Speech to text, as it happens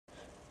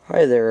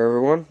Hi there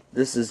everyone,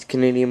 this is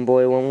Canadian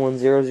Boy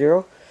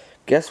 1100.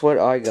 Guess what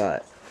I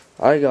got?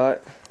 I got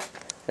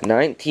a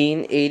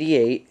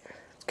 1988,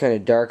 it's kind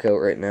of dark out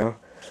right now,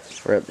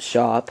 we're at the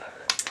shop,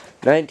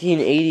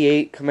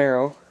 1988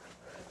 Camaro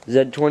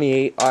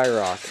Z28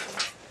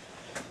 iroc.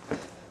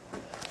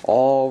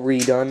 All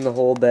redone, the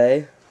whole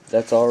bay,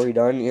 that's all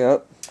redone,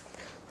 yep.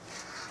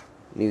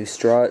 New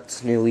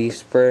struts, new leaf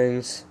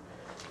springs,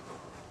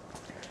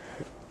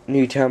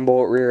 new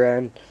 10-bolt rear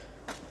end.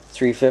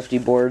 350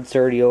 board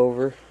 30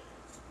 over.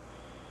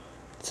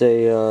 It's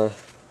a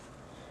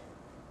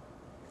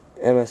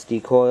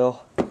MSD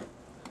coil.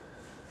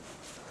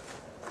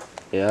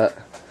 Yeah.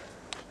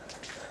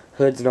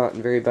 Hood's not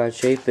in very bad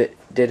shape. It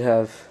did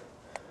have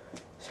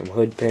some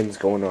hood pins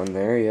going on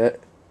there yet.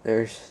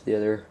 There's the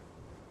other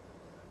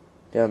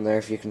down there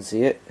if you can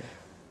see it.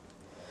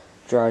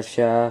 Drive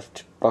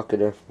shaft,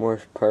 bucket of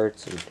more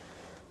parts, and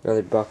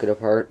another bucket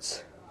of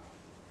parts.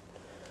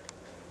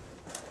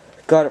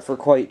 Got it for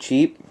quite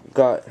cheap.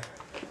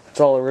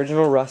 It's all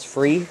original, rust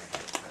free.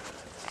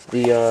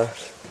 The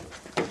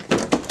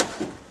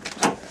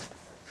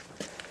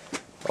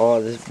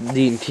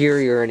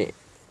interior in it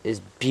is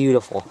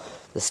beautiful.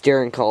 The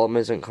steering column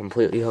isn't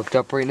completely hooked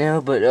up right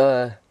now, but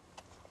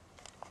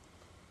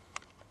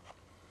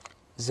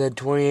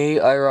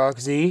Z28 iroc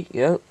Z,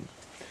 yep.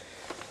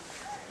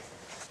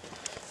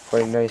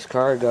 Quite a nice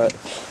car. Got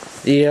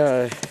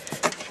the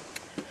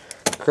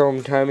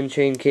chrome timing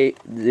chain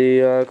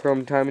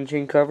chrome timing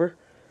chain cover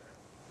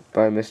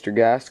by Mr.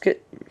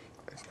 Gasket.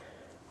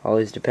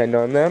 Always depend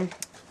on them.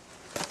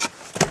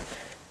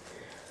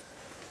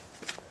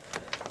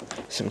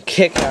 Some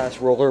kick-ass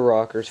roller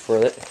rockers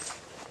for it.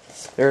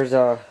 There's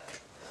all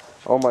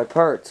my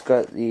parts.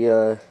 Got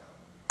the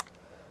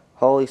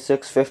Holley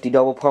 650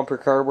 double pumper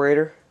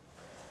carburetor.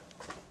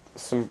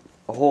 A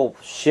whole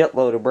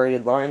shitload of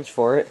braided lines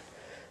for it.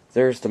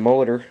 There's the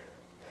motor.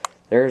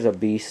 There's a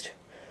beast.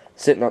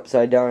 Sitting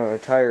upside down on a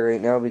tire right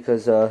now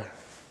because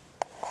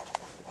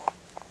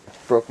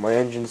broke my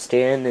engine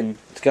stand and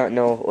it's got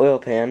no oil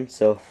pan.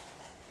 So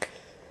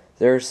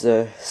there's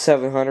the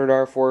 700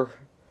 R4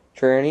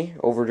 tranny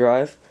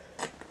overdrive.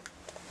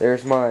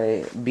 There's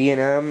my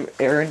B&M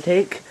air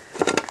intake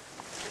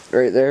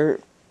right there.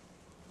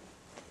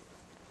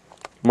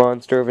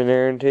 Monster of an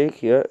air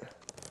intake, yeah.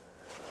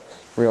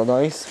 Real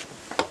nice.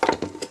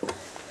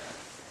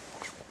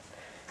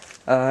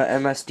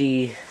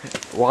 MSD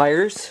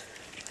wires.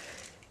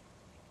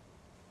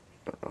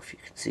 Don't know if you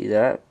can see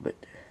that, but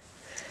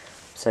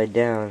upside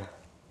down.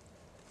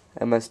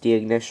 MSD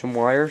ignition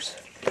wires.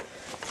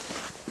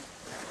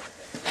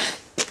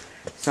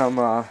 Some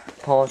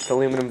polished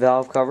aluminum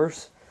valve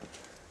covers.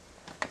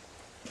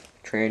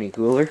 Tranny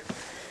cooler.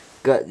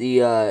 Got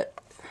the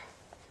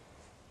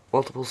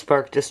multiple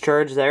spark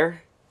discharge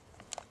there.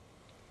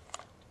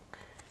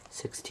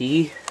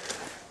 6T.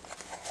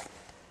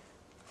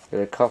 Got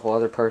a couple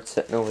other parts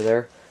sitting over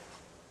there.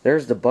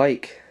 There's the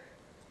bike.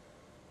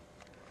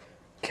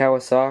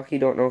 Kawasaki,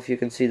 don't know if you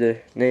can see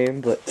the name,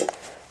 but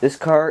this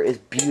car is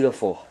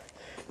beautiful.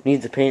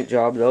 Needs a paint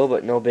job though,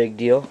 but no big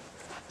deal.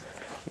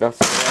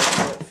 Nothing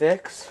else to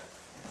fix.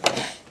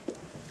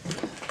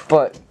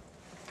 But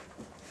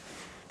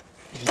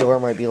the door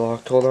might be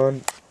locked, hold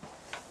on.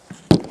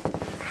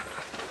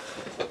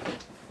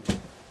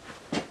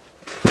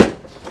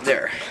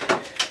 There.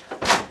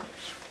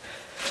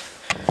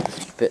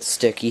 Bit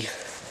sticky.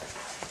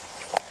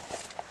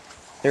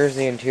 There's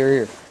the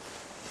interior.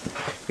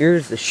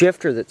 Here's the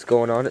shifter that's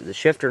going on it, the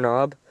shifter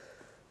knob.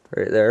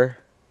 Right there.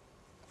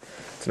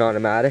 It's an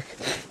automatic.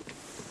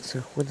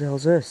 So what the hell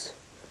is this?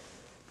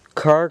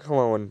 Car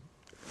cologne.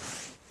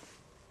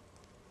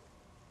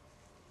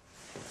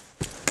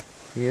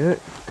 Yeah.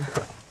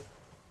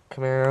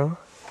 Camaro.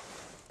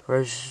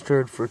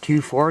 Registered for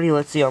 240.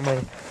 Let's see how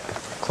many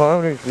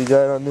kilometers we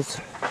got on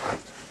this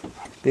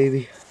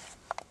baby.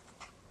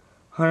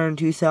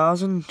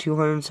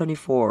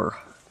 102,274.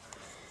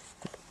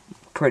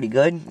 Pretty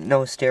good.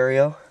 No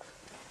stereo.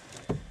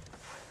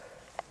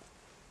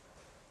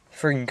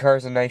 Friggin'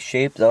 car's in nice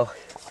shape though.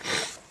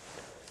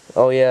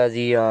 Oh yeah,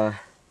 the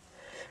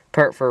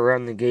part for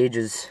around the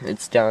gauges,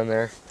 it's down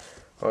there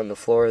on the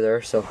floor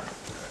there, so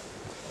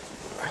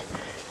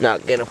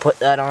not gonna put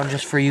that on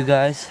just for you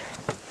guys.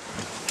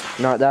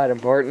 Not that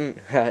important.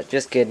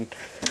 Just kidding.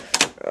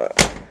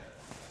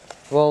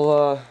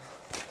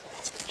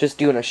 Just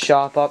doing a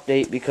shop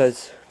update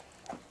because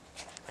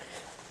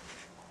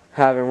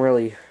haven't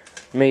really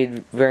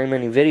made very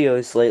many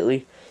videos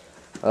lately.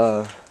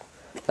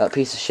 That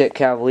piece of shit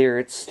Cavalier,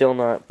 it's still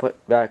not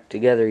put back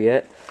together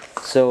yet.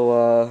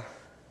 So,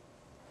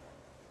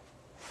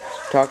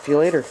 talk to you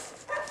later.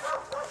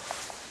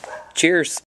 Cheers.